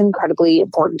transparency is incredibly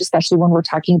important, especially when we're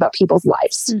talking about people's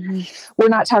lives. We're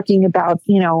not talking about,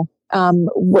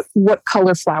 what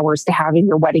color flowers to have in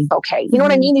your wedding bouquet. You know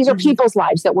what I mean? These are people's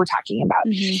lives that we're talking about.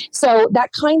 So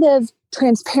that kind of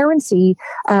transparency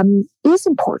is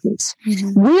important.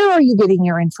 Where are you getting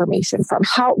your information from?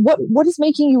 What is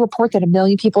making you report that 1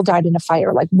 million people died in a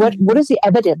fire? Like what is the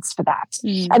evidence for that?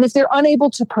 And if they're unable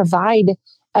to provide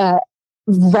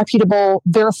reputable,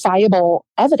 verifiable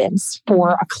evidence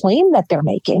for a claim that they're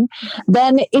making,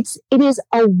 then it is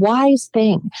a wise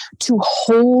thing to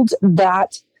hold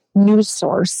that news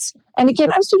source. And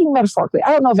again, I'm speaking metaphorically.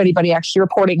 I don't know if anybody actually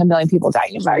reporting 1 million people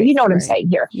dying in a fire. You know what I'm saying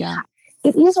here? Yeah.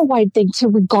 It is a wise thing to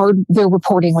regard their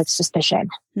reporting with suspicion.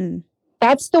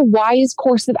 That's the wise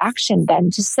course of action then,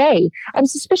 to say, I'm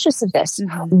suspicious of this.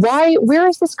 Where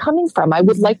is this coming from? I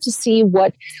would like to see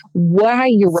why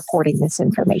you're reporting this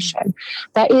information.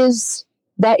 That is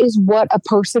what a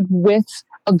person with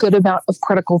a good amount of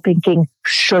critical thinking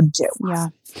should do.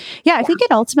 Yeah, I think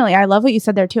it ultimately, I love what you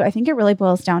said there too. I think it really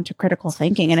boils down to critical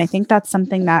thinking. And I think that's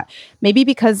something that maybe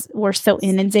because we're so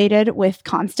inundated with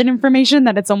constant information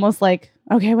that it's almost like,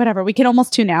 okay, whatever, we can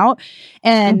almost tune out.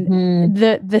 And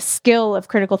the skill of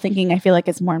critical thinking, I feel like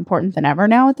is more important than ever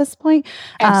now at this point.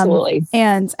 Absolutely.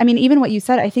 And I mean, even what you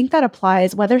said, I think that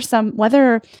applies whether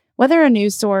a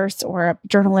news source or a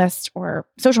journalist or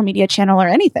social media channel or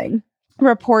anything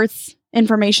reports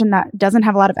information that doesn't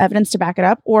have a lot of evidence to back it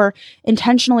up, or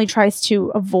intentionally tries to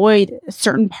avoid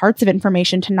certain parts of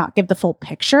information to not give the full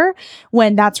picture,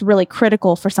 when that's really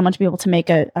critical for someone to be able to make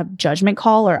a judgment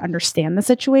call or understand the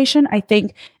situation. I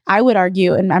think I would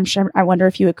argue, and I wonder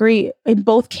if you agree, in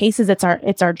both cases, it's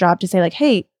our job to say like,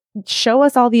 hey, show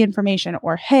us all the information,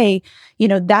 or hey,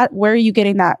 that where are you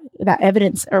getting that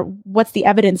evidence, or what's the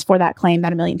evidence for that claim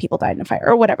that 1 million people died in a fire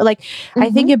or whatever. Like, I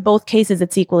think in both cases,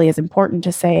 it's equally as important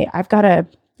to say, I've got to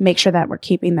make sure that we're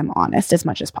keeping them honest as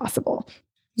much as possible.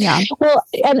 Yeah. Well,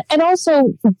 and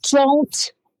also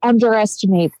don't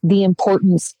underestimate the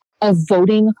importance of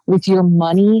voting with your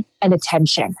money and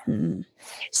attention.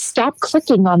 Stop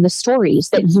clicking on the stories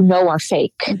that are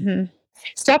fake.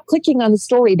 Stop clicking on the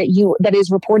story that is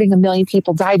reporting 1 million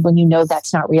people died when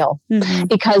that's not real,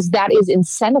 because that is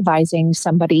incentivizing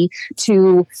somebody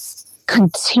to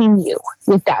continue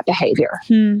with that behavior.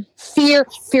 Fear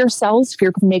sells.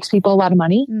 Fear makes people a lot of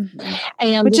money,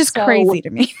 and which is crazy to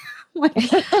me.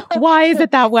 Why is it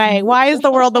that way? Why is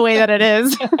the world the way that it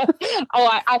is?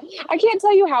 I can't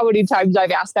tell you how many times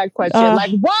I've asked that question.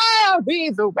 Like, why are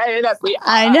we the way that we are?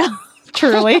 I know.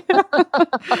 Truly.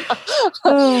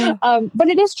 But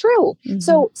it is true.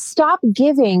 So stop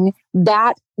giving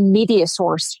that media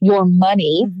source your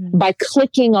money by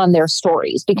clicking on their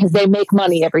stories, because they make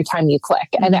money every time you click.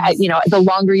 And the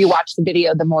longer you watch the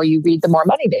video, the more you read, the more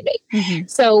money they make.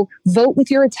 So vote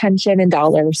with your attention and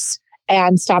dollars,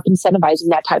 and stop incentivizing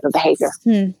that type of behavior.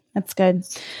 That's good.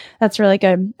 That's really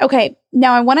good. Okay.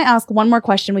 Now I want to ask one more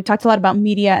question. We've talked a lot about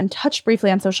media and touched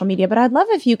briefly on social media, but I'd love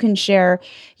if you can share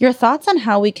your thoughts on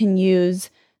how we can use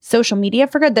social media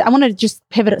for good. I want to just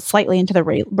pivot slightly into the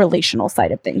relational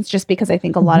side of things, just because I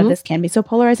think a lot of this can be so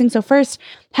polarizing. So first,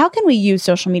 how can we use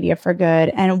social media for good,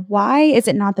 and why is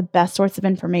it not the best source of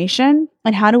information?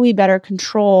 And how do we better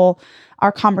control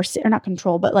our conversation, or not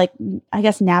control, but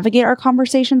navigate our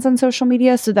conversations on social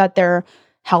media so that they're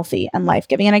healthy and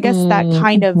life-giving? And I guess that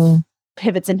kind of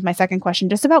pivots into my second question,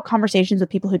 just about conversations with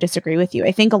people who disagree with you.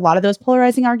 I think a lot of those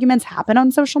polarizing arguments happen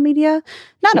on social media.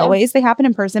 Not always, they happen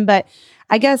in person, but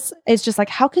I guess it's just like,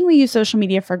 how can we use social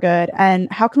media for good?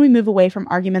 And how can we move away from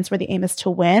arguments where the aim is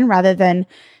to win, rather than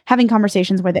having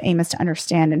conversations where the aim is to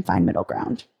understand and find middle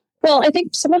ground? Well, I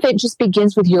think some of it just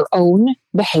begins with your own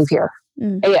behavior.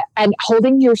 And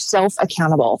holding yourself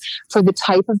accountable for the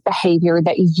type of behavior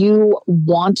that you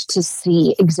want to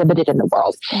see exhibited in the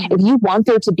world. If you want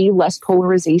there to be less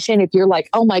polarization, if you're like,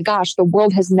 oh my gosh, the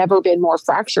world has never been more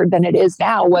fractured than it is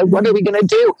now, what are we going to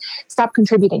do? Stop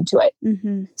contributing to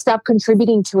it. Stop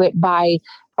contributing to it by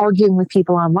arguing with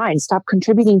people online. Stop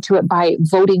contributing to it by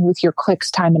voting with your clicks,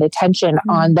 time, and attention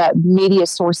on the media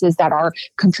sources that are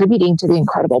contributing to the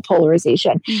incredible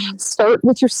polarization. Start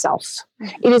with yourself.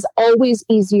 It is always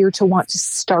easier to want to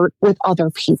start with other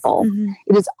people.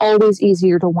 It is always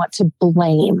easier to want to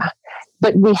blame.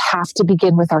 but we have to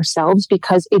begin with ourselves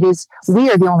because we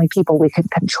are the only people we can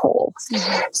control.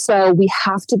 So we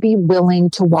have to be willing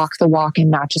to walk the walk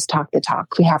and not just talk the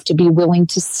talk. We have to be willing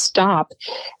to stop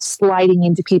sliding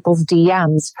into people's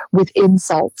DMs with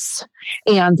insults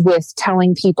and with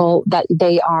telling people that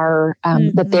they are,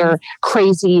 that they're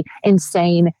crazy,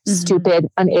 insane, stupid,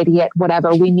 an idiot,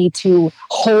 whatever. We need to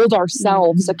hold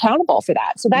ourselves accountable for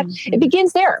that. So that it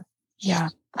begins there. Yeah.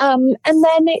 And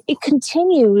then it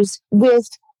continues with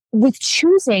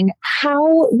choosing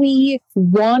how we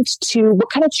want to, what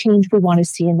kind of change we want to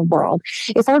see in the world.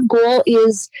 If our goal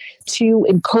is to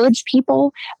encourage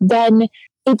people, then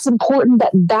it's important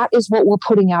that that is what we're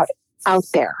putting out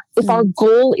there. If our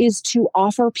goal is to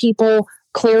offer people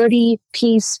clarity,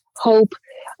 peace, hope,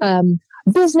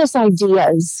 business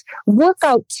ideas,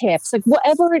 workout tips, like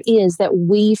whatever it is that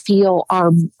we feel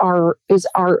is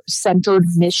our centered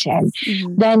mission,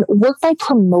 then work by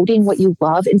promoting what you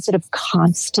love instead of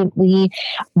constantly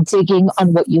digging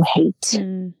on what you hate.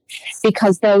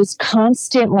 Because those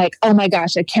constant, like, oh my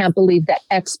gosh, I can't believe that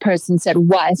X person said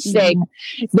Y thing.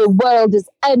 The world is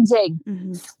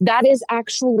ending. That is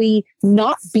actually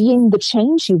not being the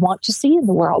change you want to see in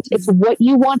the world. If what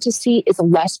you want to see is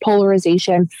less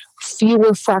polarization,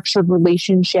 fewer fractured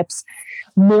relationships,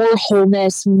 more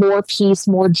wholeness, more peace,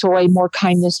 more joy, more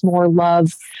kindness, more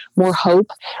love, more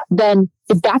hope, then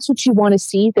if that's what you want to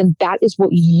see, then that is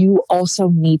what you also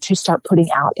need to start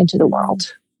putting out into the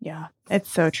world. Yeah,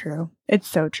 it's so true. It's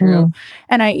so true.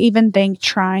 And I even think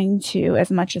trying to,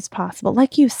 as much as possible,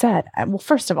 like you said, well,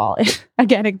 first of all,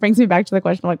 again, it brings me back to the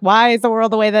question, like, why is the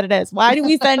world the way that it is? Why do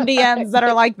we send DMs that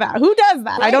are like that? Who does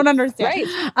that? I don't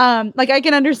understand. Like, I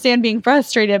can understand being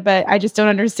frustrated, but I just don't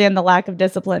understand the lack of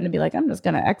discipline to be like, I'm just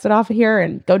going to exit off of here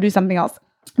and go do something else.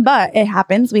 But it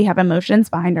happens. We have emotions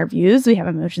behind our views. We have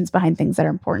emotions behind things that are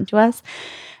important to us.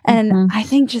 And I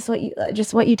think just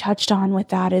what you touched on with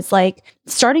that is like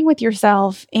starting with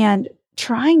yourself and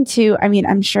trying to, I mean,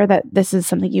 I'm sure that this is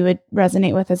something you would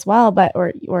resonate with as well, but,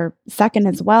 or second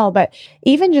as well, but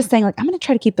even just saying like, I'm going to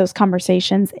try to keep those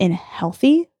conversations in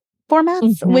healthy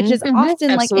formats, which is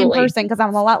often like in person, because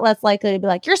I'm a lot less likely to be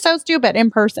like, you're so stupid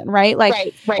in person, right?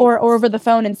 Like, or over the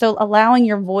phone. And so allowing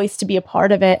your voice to be a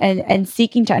part of it and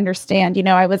seeking to understand, you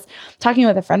know, I was talking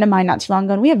with a friend of mine not too long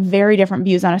ago, and we have very different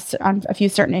views on a few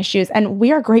certain issues, and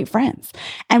we are great friends.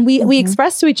 And we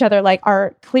express to each other like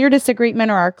our clear disagreement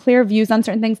or our clear views on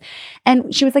certain things.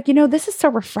 And she was like, you know, this is so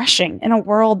refreshing in a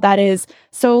world that is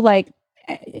so like,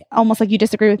 almost like you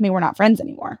disagree with me, we're not friends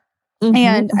anymore.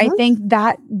 And I think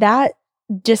that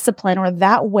discipline or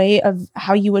that way of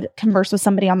how you would converse with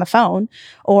somebody on the phone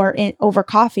or over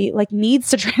coffee, like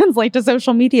needs to translate to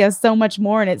social media so much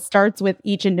more. And it starts with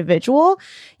each individual.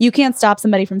 You can't stop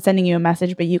somebody from sending you a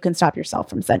message, but you can stop yourself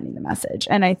from sending the message.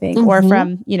 And I think, or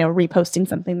from, you know, reposting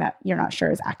something that you're not sure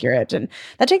is accurate. And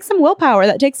that takes some willpower,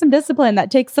 that takes some discipline,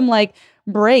 that takes some like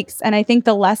breaks. And I think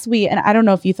the less we, and I don't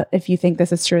know if you think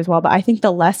this is true as well, but I think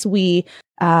the less we,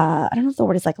 I don't know if the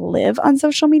word is like live on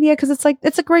social media, because it's like,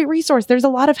 it's a great resource. There's a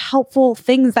lot of helpful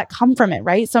things that come from it,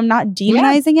 right? So I'm not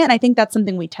demonizing it. And I think that's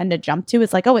something we tend to jump to.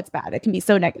 It's like, oh, it's bad. It can be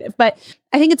so negative. But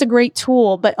I think it's a great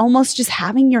tool, but almost just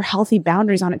having your healthy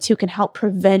boundaries on it too can help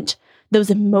prevent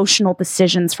those emotional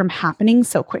decisions from happening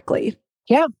so quickly.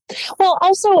 Yeah. Well,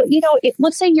 also, you know,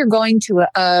 let's say you're going to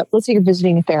let's say you're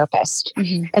visiting a therapist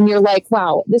and you're like,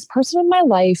 wow, this person in my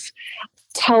life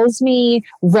tells me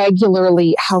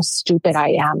regularly how stupid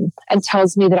I am and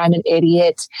tells me that I'm an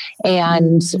idiot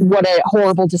and what a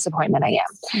horrible disappointment I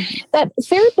am. That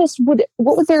therapist what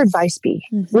would their advice be?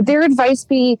 Would their advice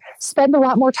be spend a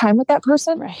lot more time with that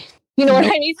person? Right. You know what I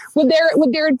mean?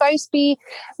 Would their advice be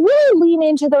really lean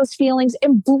into those feelings,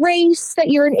 embrace that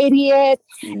you're an idiot,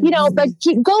 you know, but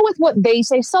go with what they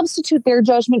say, substitute their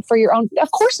judgment for your own?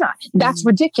 Of course not. That's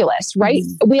ridiculous, right?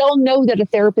 We all know that a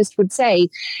therapist would say,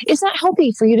 it's not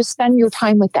healthy for you to spend your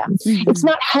time with them. It's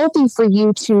not healthy for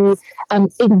you to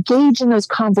engage in those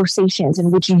conversations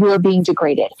in which you're being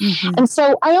degraded. And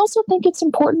so I also think it's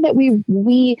important that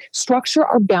we structure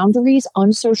our boundaries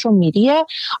on social media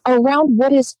around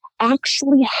what is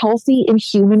actually healthy in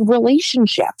human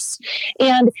relationships.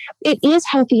 And it is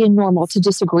healthy and normal to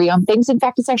disagree on things. In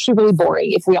fact, it's actually really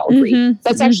boring if we all agree.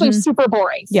 That's actually super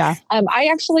boring. Yeah. I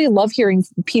actually love hearing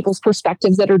people's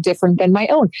perspectives that are different than my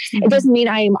own. It doesn't mean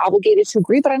I am obligated to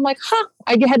agree, but I'm like,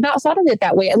 I had not thought of it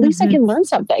that way. At least I can learn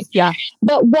something. Yeah.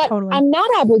 But what I'm not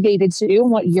obligated to do,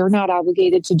 and what you're not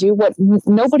obligated to do, what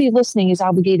nobody listening is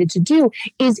obligated to do,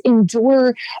 is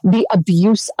endure the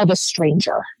abuse of a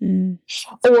stranger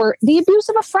or the abuse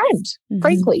of a friend.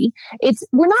 Frankly,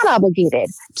 we're not obligated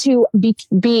to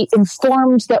be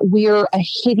informed that we're a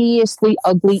hideously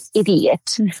ugly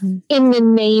idiot in the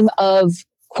name of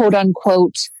quote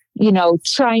unquote,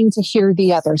 trying to hear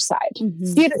the other side.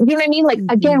 You know what I mean? Like,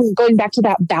 again, going back to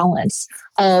that balance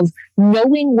of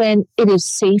knowing when it is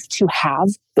safe to have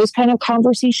those kind of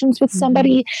conversations with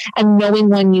somebody and knowing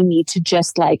when you need to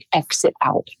just like exit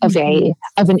out of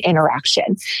an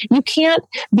interaction. You can't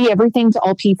be everything to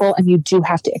all people, and you do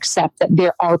have to accept that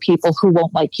there are people who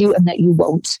won't like you and that you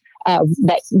won't,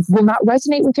 that will not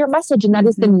resonate with your message. And that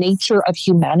is the nature of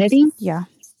humanity. Yeah.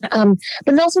 But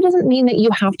it also doesn't mean that you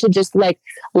have to just like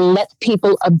let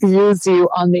people abuse you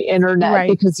on the internet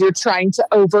because you're trying to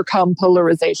overcome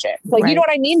polarization. Like, you know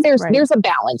what I mean? There's a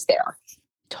balance there.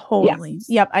 Totally.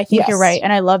 Yeah. Yep. I think you're right.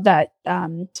 And I love that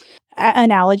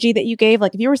analogy that you gave.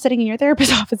 Like, if you were sitting in your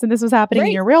therapist's office and this was happening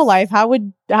in your real life, how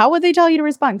would they tell you to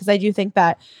respond? Because I do think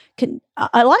that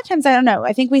a lot of times, I don't know,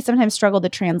 I think we sometimes struggle to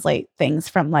translate things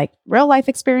from like real life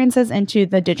experiences into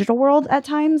the digital world at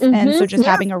times. And so just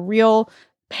having a real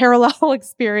parallel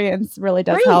experience really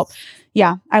does help.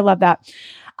 Yeah, I love that.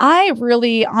 I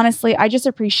really, honestly, I just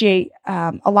appreciate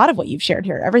a lot of what you've shared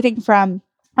here. Everything from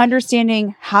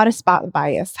understanding how to spot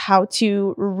bias, how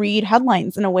to read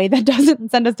headlines in a way that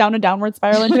doesn't send us down a downward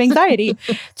spiral into anxiety,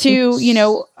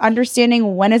 to,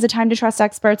 understanding when is it time to trust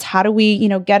experts? How do we,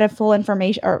 get a full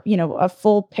information or, a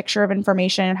full picture of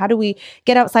information? How do we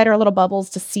get outside our little bubbles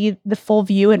to see the full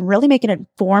view and really make an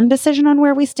informed decision on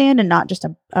where we stand and not just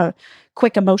a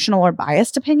quick emotional or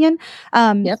biased opinion,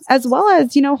 as well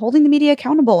as, holding the media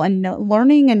accountable and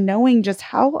learning and knowing just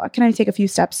how can I take a few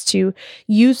steps to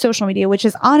use social media, which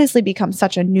has honestly become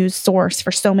such a news source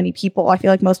for so many people. I feel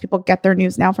like most people get their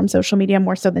news now from social media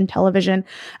more so than television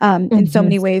in so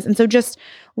many ways. And so just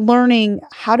learning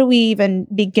how do we even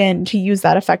begin to use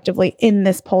that effectively in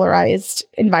this polarized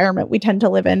environment we tend to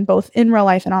live in, both in real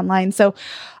life and online. So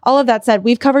all of that said,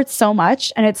 we've covered so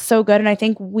much and it's so good. And I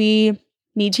think we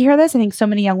need to hear this. I think so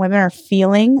many young women are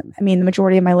feeling, the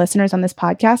majority of my listeners on this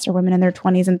podcast are women in their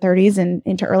 20s and 30s and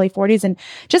into early 40s and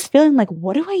just feeling like,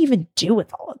 what do I even do with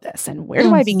all of this? And where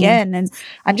do I begin? And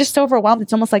I'm just so overwhelmed.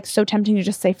 It's almost like so tempting to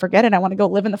just say, forget it. I want to go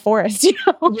live in the forest,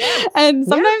 And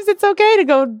sometimes it's okay to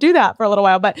go do that for a little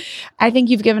while. But I think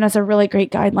you've given us a really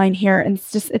great guideline here. And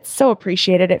it's so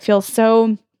appreciated. It feels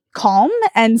so calm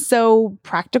and so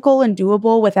practical and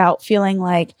doable without feeling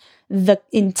like the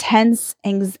intense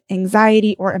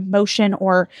anxiety or emotion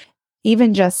or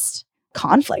even just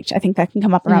conflict. I think that can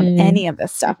come up around any of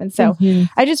this stuff. And so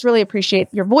I just really appreciate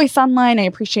your voice online. I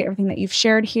appreciate everything that you've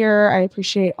shared here. I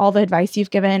appreciate all the advice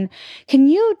you've given. Can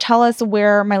you tell us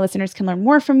where my listeners can learn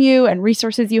more from you and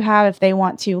resources you have if they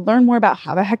want to learn more about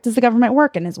how the heck does the government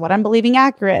work and is what I'm believing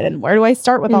accurate and where do I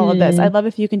start with all of this? I'd love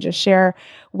if you can just share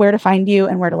where to find you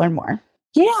and where to learn more.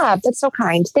 Yeah, that's so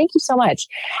kind. Thank you so much.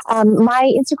 My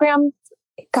Instagram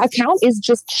account is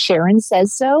just Sharon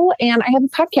Says So. And I have a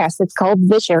podcast that's called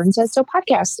the Sharon Says So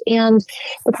podcast. And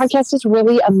the podcast is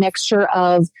really a mixture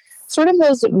of sort of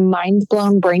those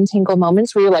mind-blown brain tingle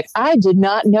moments where you're like, I did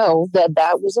not know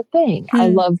that was a thing. I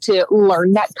love to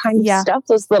learn that kind of stuff,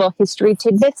 those little history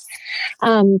tidbits,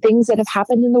 things that have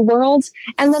happened in the world.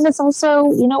 And then it's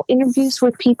also, interviews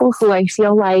with people who I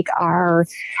feel like are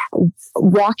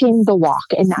walking the walk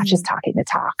and not just talking the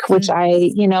talk, which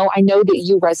I know that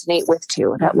you resonate with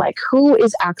too, that like who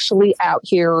is actually out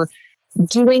here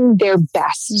doing their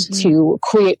best to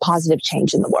create positive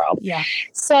change in the world. Yeah.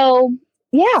 So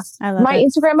my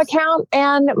Instagram account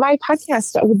and my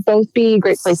podcast would both be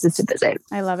great places to visit.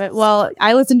 I love it. Well,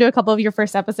 I listened to a couple of your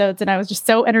first episodes and I was just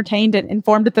so entertained and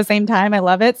informed at the same time. I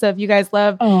love it. So if you guys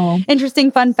love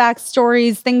interesting fun facts,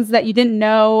 stories, things that you didn't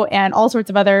know, and all sorts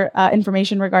of other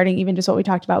information regarding even just what we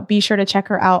talked about, be sure to check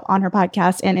her out on her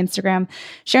podcast and Instagram.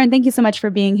 Sharon, thank you so much for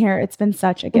being here. It's been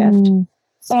such a gift.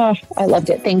 Oh, I loved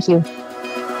it. Thank you.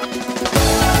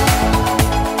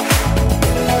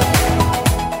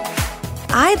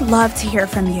 I'd love to hear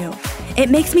from you. It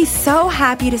makes me so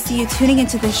happy to see you tuning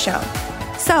into this show.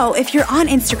 So if you're on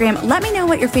Instagram, let me know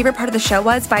what your favorite part of the show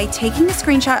was by taking a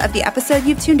screenshot of the episode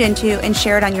you've tuned into and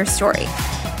share it on your story.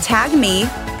 Tag me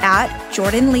at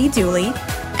Jordan Lee Dooley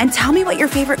and tell me what your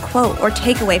favorite quote or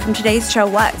takeaway from today's show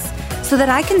was so that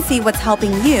I can see what's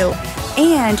helping you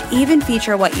and even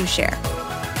feature what you share.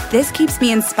 This keeps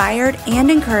me inspired and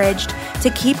encouraged to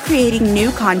keep creating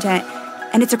new content,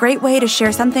 and it's a great way to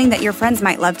share something that your friends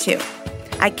might love too.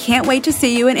 I can't wait to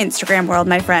see you in Instagram world,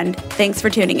 my friend. Thanks for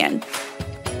tuning in.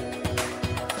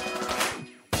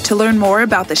 To learn more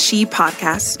about the She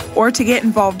Podcast or to get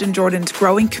involved in Jordan's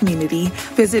growing community,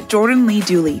 visit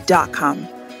jordanleedooley.com.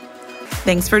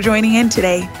 Thanks for joining in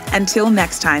today. Until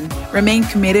next time, remain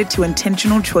committed to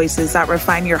intentional choices that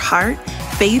refine your heart,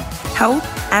 faith, health,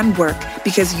 and work,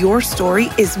 because your story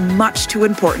is much too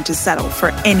important to settle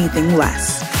for anything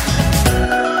less.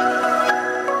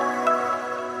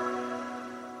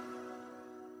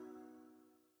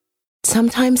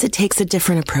 Sometimes it takes a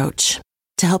different approach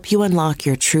to help you unlock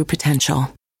your true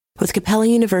potential. With Capella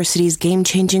University's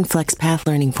game-changing FlexPath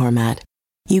learning format,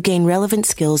 you gain relevant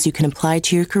skills you can apply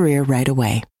to your career right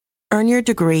away. Earn your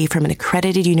degree from an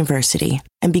accredited university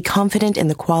and be confident in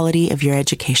the quality of your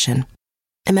education.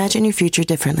 Imagine your future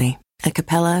differently at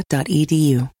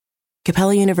capella.edu.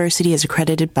 Capella University is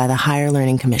accredited by the Higher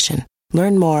Learning Commission.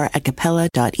 Learn more at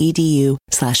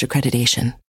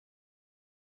capella.edu/accreditation.